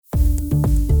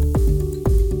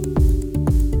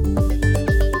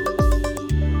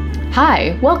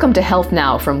Hi, welcome to Health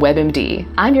Now from WebMD.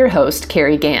 I'm your host,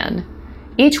 Carrie Gann.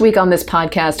 Each week on this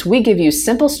podcast, we give you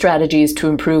simple strategies to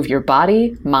improve your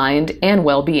body, mind, and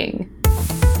well-being.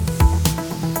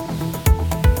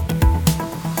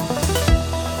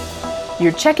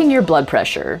 You're checking your blood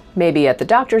pressure, maybe at the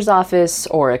doctor's office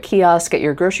or a kiosk at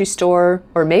your grocery store,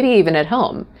 or maybe even at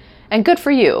home. And good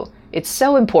for you. It's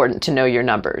so important to know your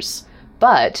numbers.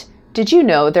 But did you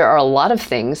know there are a lot of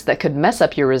things that could mess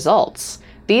up your results?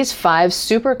 These 5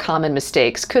 super common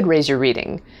mistakes could raise your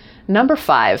reading. Number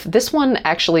 5, this one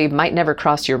actually might never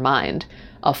cross your mind.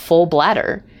 A full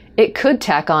bladder. It could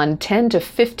tack on 10 to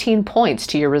 15 points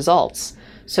to your results.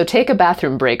 So take a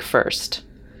bathroom break first.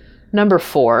 Number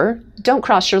 4, don't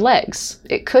cross your legs.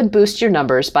 It could boost your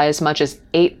numbers by as much as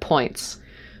 8 points.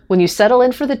 When you settle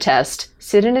in for the test,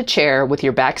 sit in a chair with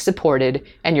your back supported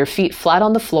and your feet flat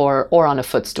on the floor or on a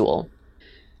footstool.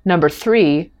 Number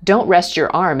 3, don't rest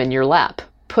your arm in your lap.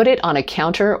 Put it on a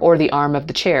counter or the arm of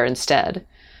the chair instead,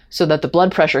 so that the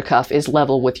blood pressure cuff is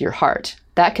level with your heart.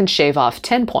 That can shave off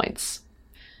 10 points.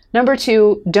 Number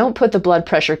 2, don't put the blood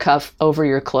pressure cuff over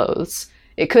your clothes.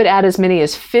 It could add as many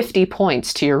as 50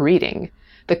 points to your reading.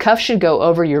 The cuff should go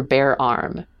over your bare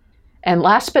arm. And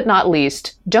last but not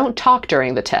least, don't talk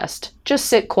during the test. Just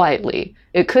sit quietly.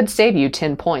 It could save you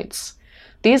 10 points.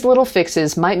 These little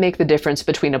fixes might make the difference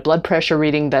between a blood pressure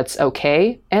reading that's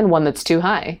okay and one that's too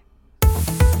high.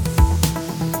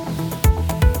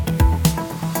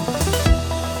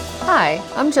 Hi,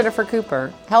 I'm Jennifer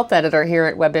Cooper, health editor here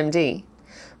at WebMD.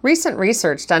 Recent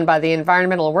research done by the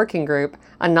Environmental Working Group,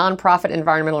 a nonprofit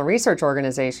environmental research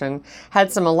organization,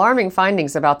 had some alarming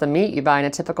findings about the meat you buy in a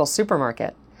typical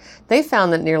supermarket. They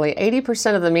found that nearly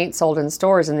 80% of the meat sold in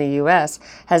stores in the U.S.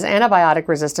 has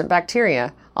antibiotic-resistant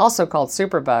bacteria, also called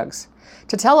superbugs.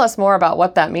 To tell us more about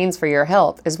what that means for your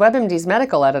health is WebMD's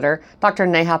medical editor, Dr.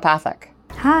 Neha Pathak.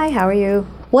 Hi, how are you?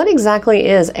 What exactly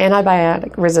is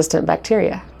antibiotic-resistant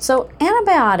bacteria? So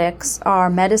antibiotics are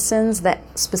medicines that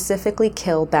specifically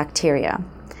kill bacteria.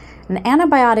 And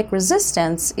antibiotic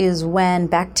resistance is when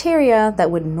bacteria that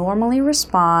would normally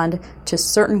respond to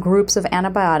certain groups of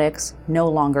antibiotics no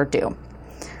longer do.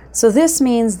 So this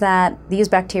means that these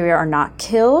bacteria are not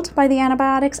killed by the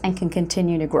antibiotics and can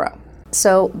continue to grow.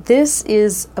 So this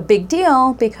is a big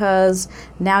deal because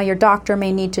now your doctor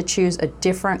may need to choose a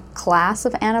different class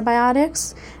of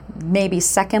antibiotics, maybe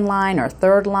second line or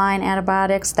third line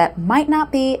antibiotics that might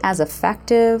not be as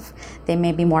effective. They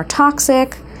may be more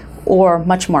toxic or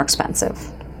much more expensive.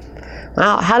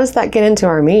 Wow, how does that get into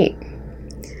our meat?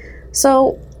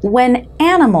 So when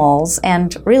animals,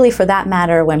 and really for that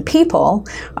matter when people,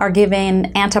 are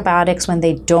given antibiotics when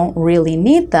they don't really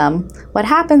need them, what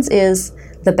happens is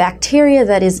the bacteria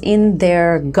that is in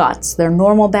their guts, their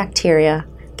normal bacteria,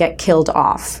 get killed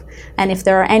off. And if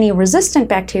there are any resistant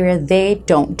bacteria, they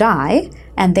don't die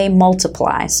and they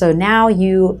multiply. So now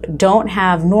you don't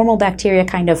have normal bacteria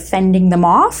kind of fending them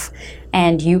off,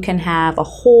 and you can have a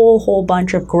whole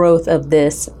bunch of growth of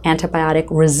this antibiotic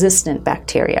resistant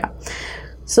bacteria.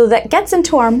 So that gets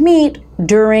into our meat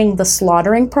during the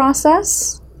slaughtering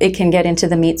process. It can get into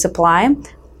the meat supply.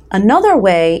 Another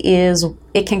way is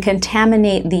it can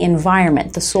contaminate the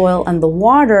environment, the soil and the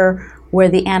water where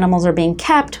the animals are being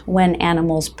kept when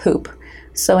animals poop.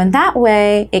 So in that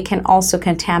way, it can also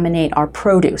contaminate our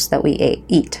produce that we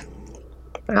eat.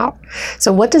 Wow.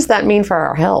 So what does that mean for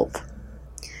our health?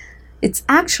 It's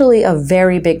actually a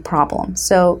very big problem.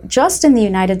 So just in the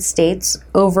United States,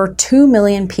 over 2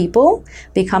 million people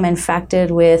become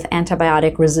infected with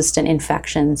antibiotic-resistant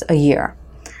infections a year.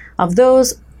 Of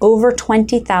those, over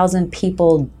 20,000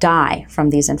 people die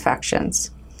from these infections.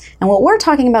 And what we're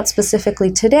talking about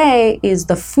specifically today is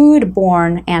the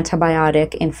foodborne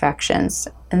antibiotic infections.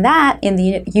 And that, in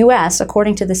the US,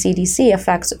 according to the CDC,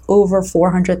 affects over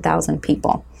 400,000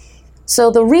 people. So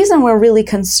the reason we're really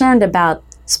concerned about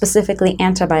specifically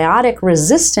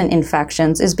antibiotic-resistant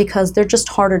infections is because they're just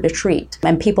harder to treat.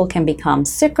 And people can become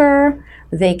sicker,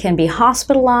 they can be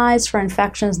hospitalized for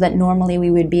infections that normally we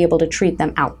would be able to treat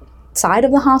them outside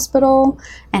of the hospital,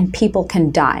 and people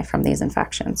can die from these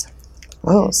infections.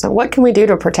 Oh, so what can we do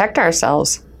to protect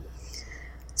ourselves?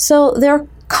 So there are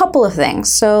a couple of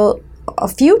things. So a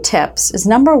few tips is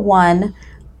number 1,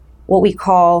 what we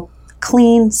call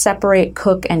clean, separate,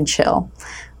 cook, and chill.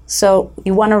 So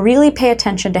you want to really pay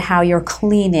attention to how you're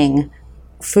cleaning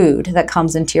food that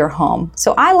comes into your home.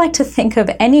 So I like to think of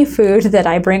any food that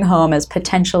I bring home as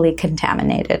potentially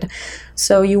contaminated.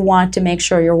 So you want to make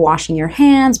sure you're washing your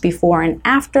hands before and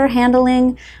after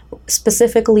handling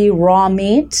specifically raw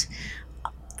meat,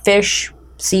 fish,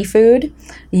 seafood,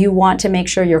 you want to make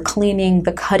sure you're cleaning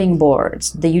the cutting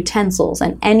boards, the utensils,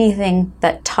 and anything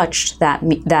that touched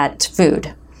that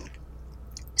food.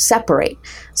 Separate.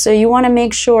 So you want to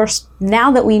make sure,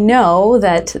 now that we know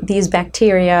that these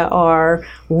bacteria are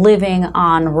living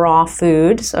on raw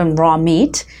foods and raw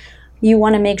meat, you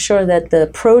want to make sure that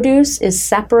the produce is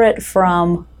separate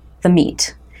from the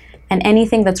meat. And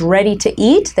anything that's ready to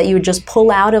eat that you would just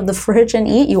pull out of the fridge and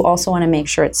eat, you also want to make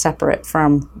sure it's separate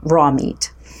from raw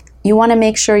meat. You want to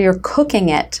make sure you're cooking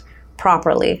it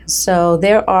properly. So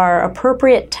there are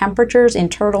appropriate temperatures,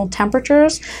 internal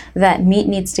temperatures, that meat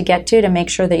needs to get to make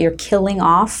sure that you're killing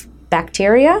off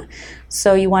bacteria.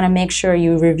 So you want to make sure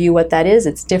you review what that is.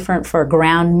 It's different for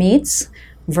ground meats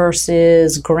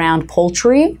versus ground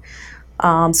poultry.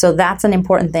 So that's an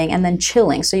important thing. And then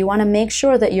chilling. So you want to make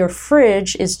sure that your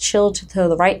fridge is chilled to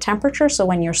the right temperature. So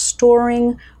when you're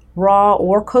storing raw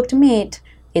or cooked meat,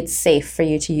 it's safe for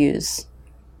you to use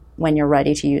when you're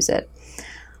ready to use it.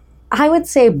 I would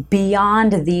say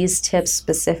beyond these tips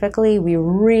specifically, we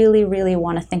really, really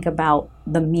want to think about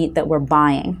the meat that we're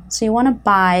buying. So you want to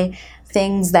buy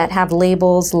things that have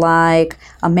labels like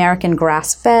American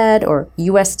grass-fed or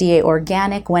USDA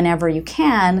organic whenever you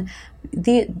can.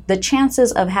 The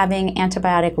chances of having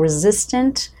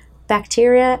antibiotic-resistant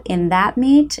bacteria in that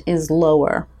meat is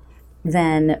lower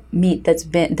than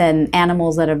than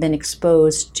animals that have been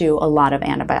exposed to a lot of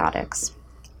antibiotics.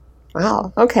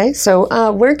 Wow. Okay.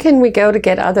 So where can we go to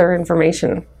get other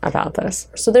information about this?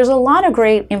 So there's a lot of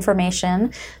great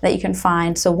information that you can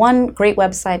find. So one great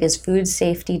website is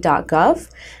foodsafety.gov.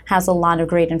 Has a lot of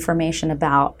great information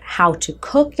about how to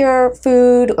cook your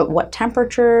food, what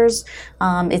temperatures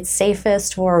it's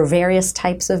safest for various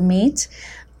types of meat.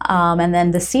 And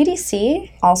then the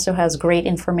CDC also has great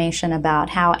information about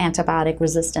how antibiotic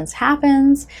resistance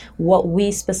happens, what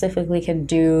we specifically can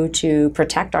do to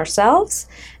protect ourselves,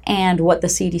 and what the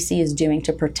CDC is doing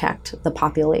to protect the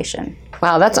population.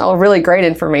 Wow, that's all really great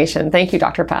information. Thank you,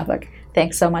 Dr. Pathak.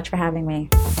 Thanks so much for having me.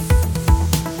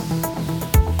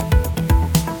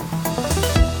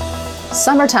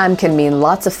 Summertime can mean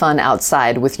lots of fun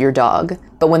outside with your dog,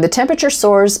 but when the temperature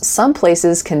soars, some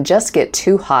places can just get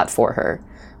too hot for her.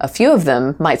 A few of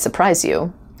them might surprise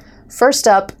you. First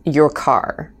up, your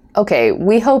car. Okay,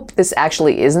 we hope this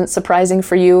actually isn't surprising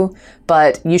for you,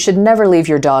 but you should never leave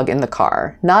your dog in the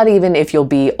car, not even if you'll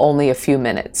be only a few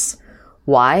minutes.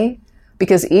 Why?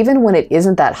 Because even when it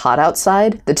isn't that hot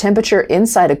outside, the temperature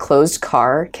inside a closed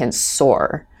car can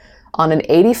soar. On an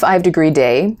 85-degree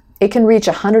day, it can reach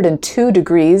 102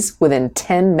 degrees within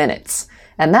 10 minutes,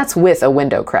 and that's with a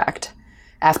window cracked.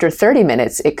 After 30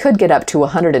 minutes, it could get up to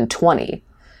 120.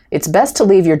 It's best to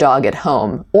leave your dog at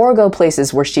home or go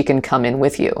places where she can come in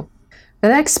with you. The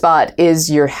next spot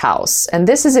is your house, and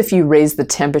this is if you raise the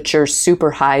temperature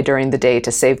super high during the day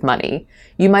to save money.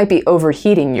 You might be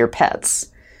overheating your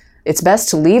pets. It's best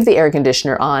to leave the air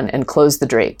conditioner on and close the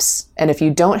drapes. And if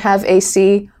you don't have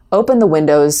AC, open the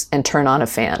windows and turn on a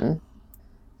fan.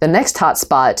 The next hot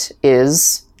spot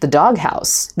is the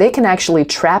doghouse. They can actually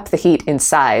trap the heat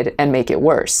inside and make it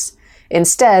worse.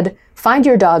 Instead, find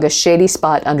your dog a shady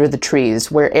spot under the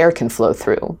trees where air can flow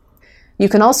through. You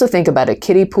can also think about a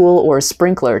kiddie pool or a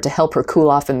sprinkler to help her cool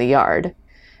off in the yard.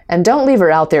 And don't leave her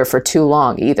out there for too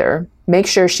long either. Make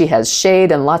sure she has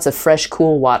shade and lots of fresh,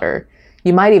 cool water.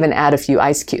 You might even add a few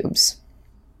ice cubes.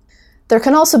 There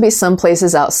can also be some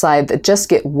places outside that just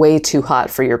get way too hot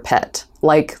for your pet,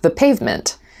 like the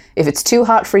pavement. If it's too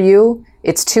hot for you,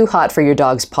 it's too hot for your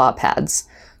dog's paw pads.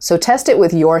 So test it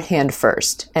with your hand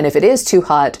first, and if it is too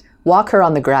hot, walk her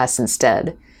on the grass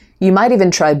instead. You might even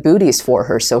try booties for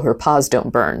her so her paws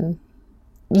don't burn.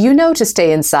 You know to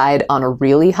stay inside on a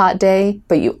really hot day,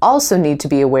 but you also need to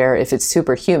be aware if it's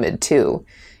super humid too.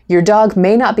 Your dog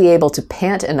may not be able to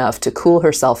pant enough to cool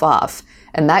herself off,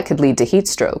 and that could lead to heat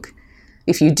stroke.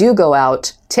 If you do go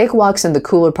out, take walks in the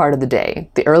cooler part of the day,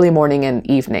 the early morning and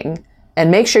evening, and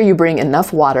make sure you bring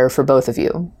enough water for both of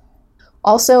you.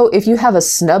 Also, if you have a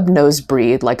snub-nosed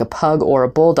breed like a pug or a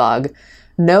bulldog,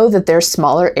 know that their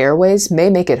smaller airways may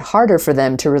make it harder for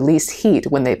them to release heat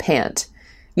when they pant.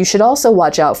 You should also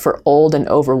watch out for old and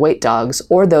overweight dogs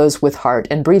or those with heart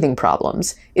and breathing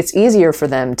problems. It's easier for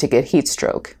them to get heat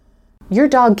stroke. Your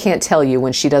dog can't tell you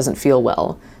when she doesn't feel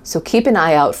well, so keep an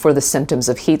eye out for the symptoms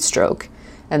of heat stroke.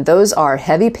 And those are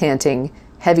heavy panting,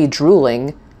 heavy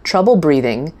drooling, trouble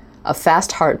breathing, a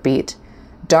fast heartbeat,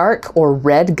 dark or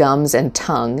red gums and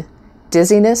tongue,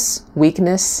 dizziness,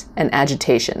 weakness, and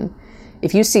agitation.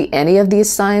 If you see any of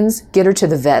these signs, get her to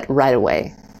the vet right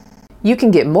away. You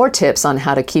can get more tips on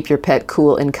how to keep your pet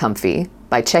cool and comfy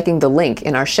by checking the link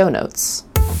in our show notes.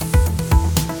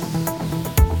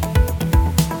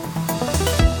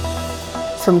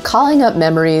 From calling up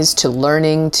memories to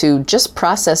learning to just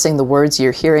processing the words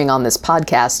you're hearing on this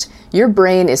podcast, your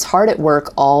brain is hard at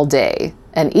work all day,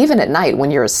 and even at night when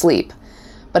you're asleep.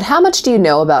 But how much do you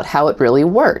know about how it really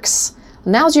works?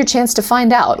 Now's your chance to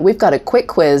find out. We've got a quick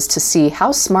quiz to see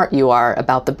how smart you are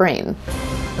about the brain.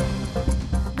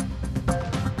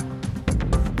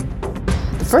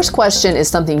 The first question is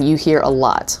something you hear a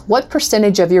lot. What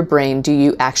percentage of your brain do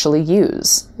you actually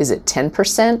use? Is it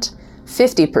 10%,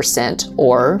 50%,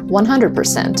 or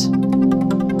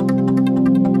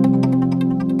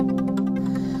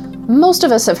 100%? Most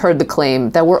of us have heard the claim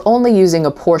that we're only using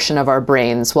a portion of our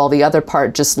brains while the other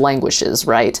part just languishes,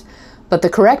 right? But the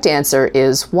correct answer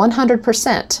is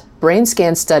 100%. Brain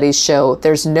scan studies show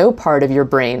there's no part of your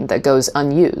brain that goes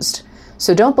unused.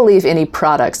 So don't believe any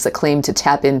products that claim to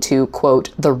tap into, quote,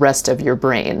 the rest of your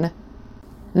brain.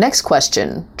 Next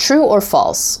question, true or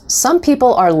false? Some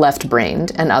people are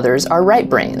left-brained and others are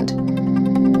right-brained.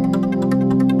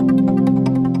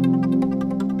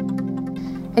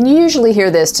 And you usually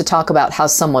hear this to talk about how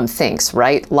someone thinks,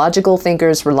 right? Logical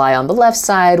thinkers rely on the left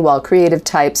side while creative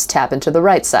types tap into the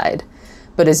right side.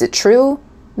 But is it true?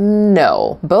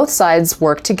 No. Both sides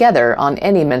work together on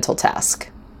any mental task.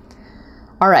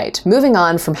 All right, moving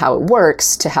on from how it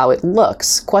works to how it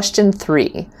looks. Question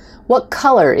 3. What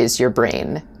color is your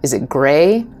brain? Is it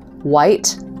gray,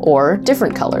 white, or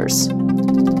different colors?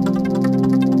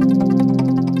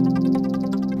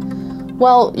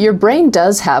 Well, your brain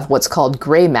does have what's called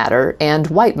gray matter and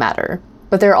white matter,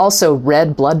 but there are also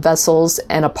red blood vessels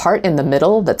and a part in the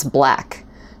middle that's black.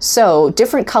 So,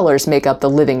 different colors make up the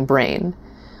living brain.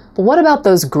 But what about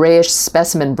those grayish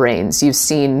specimen brains you've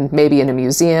seen maybe in a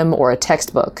museum or a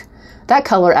textbook? That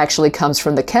color actually comes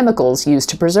from the chemicals used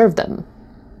to preserve them.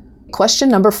 Question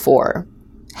number 4.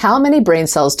 How many brain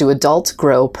cells do adults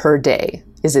grow per day?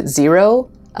 Is it 0,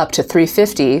 up to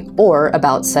 350, or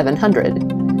about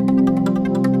 700?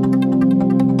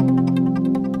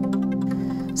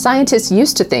 Scientists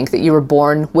used to think that you were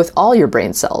born with all your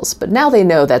brain cells, but now they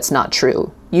know that's not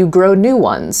true. You grow new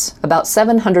ones, about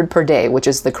 700 per day, which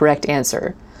is the correct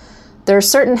answer. There are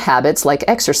certain habits like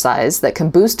exercise that can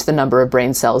boost the number of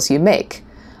brain cells you make,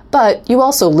 but you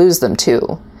also lose them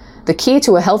too. The key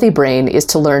to a healthy brain is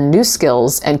to learn new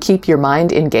skills and keep your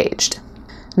mind engaged.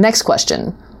 Next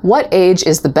question. What age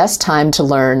is the best time to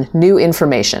learn new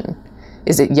information?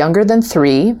 Is it younger than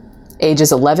 3,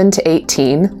 ages 11 to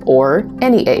 18, or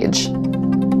any age?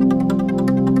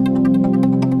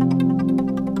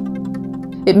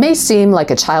 It may seem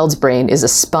like a child's brain is a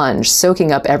sponge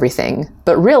soaking up everything,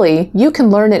 but really, you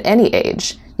can learn at any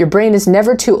age. Your brain is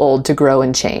never too old to grow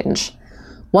and change.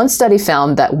 One study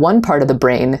found that one part of the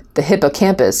brain, the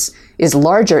hippocampus, is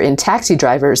larger in taxi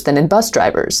drivers than in bus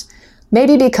drivers,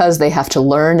 maybe because they have to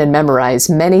learn and memorize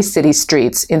many city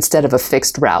streets instead of a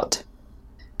fixed route.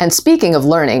 And speaking of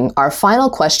learning, our final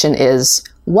question is,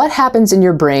 what happens in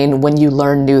your brain when you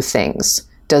learn new things?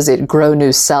 Does it grow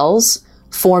new cells,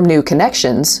 form new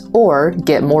connections, or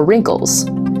get more wrinkles?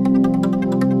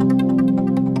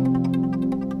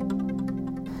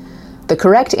 The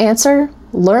correct answer?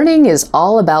 Learning is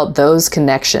all about those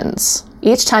connections.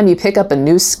 Each time you pick up a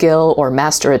new skill or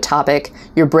master a topic,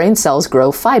 your brain cells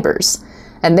grow fibers.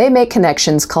 And they make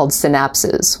connections called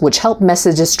synapses, which help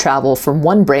messages travel from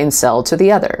one brain cell to the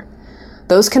other.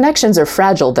 Those connections are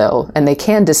fragile, though, and they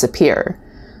can disappear.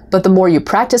 But the more you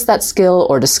practice that skill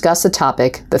or discuss a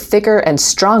topic, the thicker and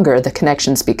stronger the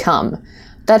connections become.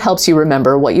 That helps you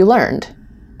remember what you learned.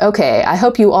 Okay, I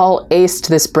hope you all aced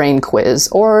this brain quiz,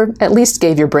 or at least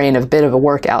gave your brain a bit of a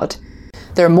workout.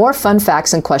 There are more fun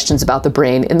facts and questions about the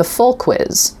brain in the full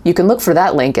quiz. You can look for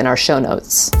that link in our show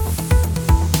notes.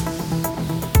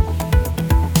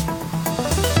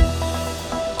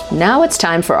 Now it's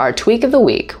time for our tweak of the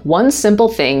week, one simple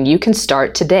thing you can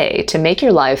start today to make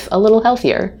your life a little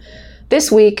healthier.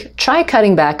 This week, try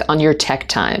cutting back on your tech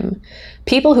time.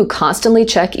 People who constantly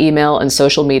check email and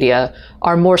social media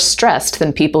are more stressed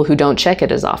than people who don't check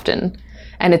it as often.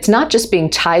 And it's not just being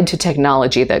tied to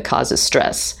technology that causes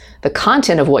stress. The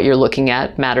content of what you're looking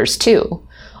at matters too.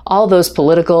 All those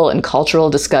political and cultural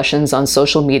discussions on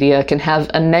social media can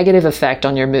have a negative effect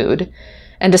on your mood.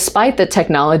 And despite that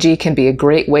technology can be a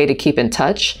great way to keep in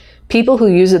touch, people who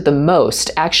use it the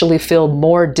most actually feel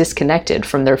more disconnected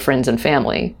from their friends and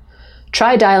family.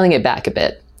 Try dialing it back a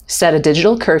bit. Set a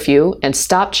digital curfew and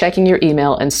stop checking your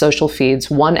email and social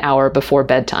feeds 1 hour before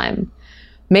bedtime.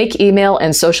 Make email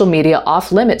and social media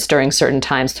off limits during certain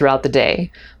times throughout the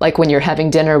day, like when you're having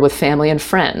dinner with family and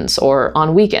friends or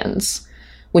on weekends.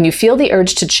 When you feel the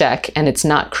urge to check and it's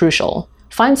not crucial,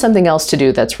 find something else to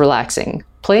do that's relaxing.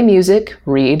 Play music,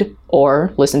 read,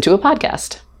 or listen to a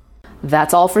podcast.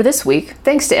 That's all for this week.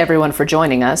 Thanks to everyone for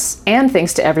joining us, and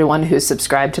thanks to everyone who's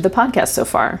subscribed to the podcast so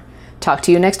far. Talk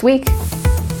to you next week.